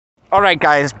Alright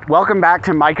guys, welcome back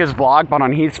to Micah's vlog, but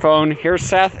on Heath's phone. Here's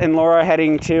Seth and Laura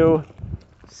heading to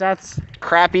Seth's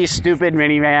crappy, stupid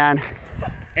minivan.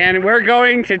 And we're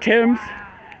going to Tim's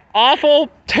awful,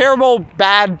 terrible,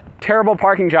 bad, terrible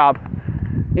parking job.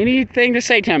 Anything to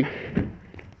say, Tim?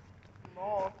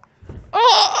 No.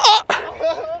 Oh!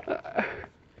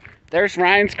 There's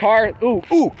Ryan's car.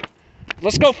 Ooh.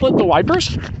 Let's go flip the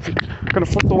wipers. Gonna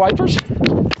flip the wipers.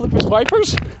 Flip his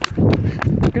wipers.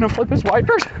 Gonna flip his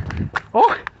wipers.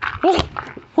 Oh.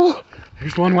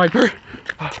 There's one wiper.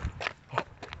 There's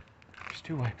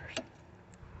two wipers.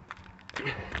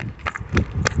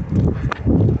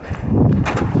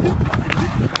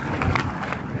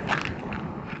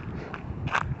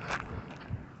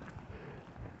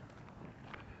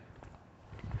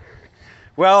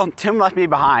 Well, Tim left me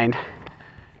behind.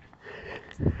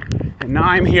 And now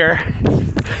I'm here.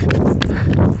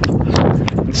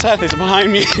 And Seth is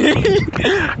behind me.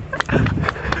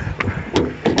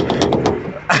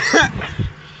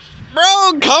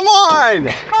 Bro, come on!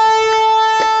 They're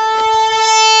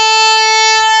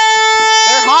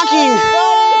honking!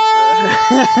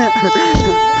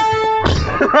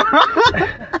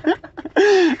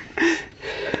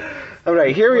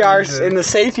 Alright, here we are in the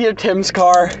safety of Tim's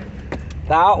car.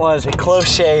 That was a close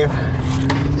shave.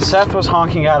 Seth was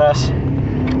honking at us.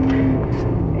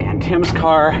 And Tim's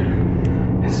car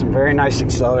has some very nice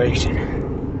acceleration.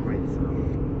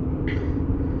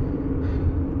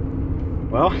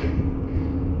 Well,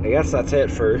 I guess that's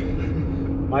it for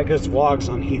Micah's vlogs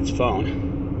on Heath's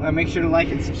phone. Make sure to like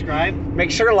and subscribe.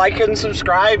 Make sure to like and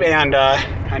subscribe, and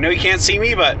I know you can't see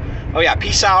me, but oh yeah,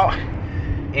 peace out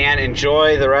and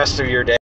enjoy the rest of your day.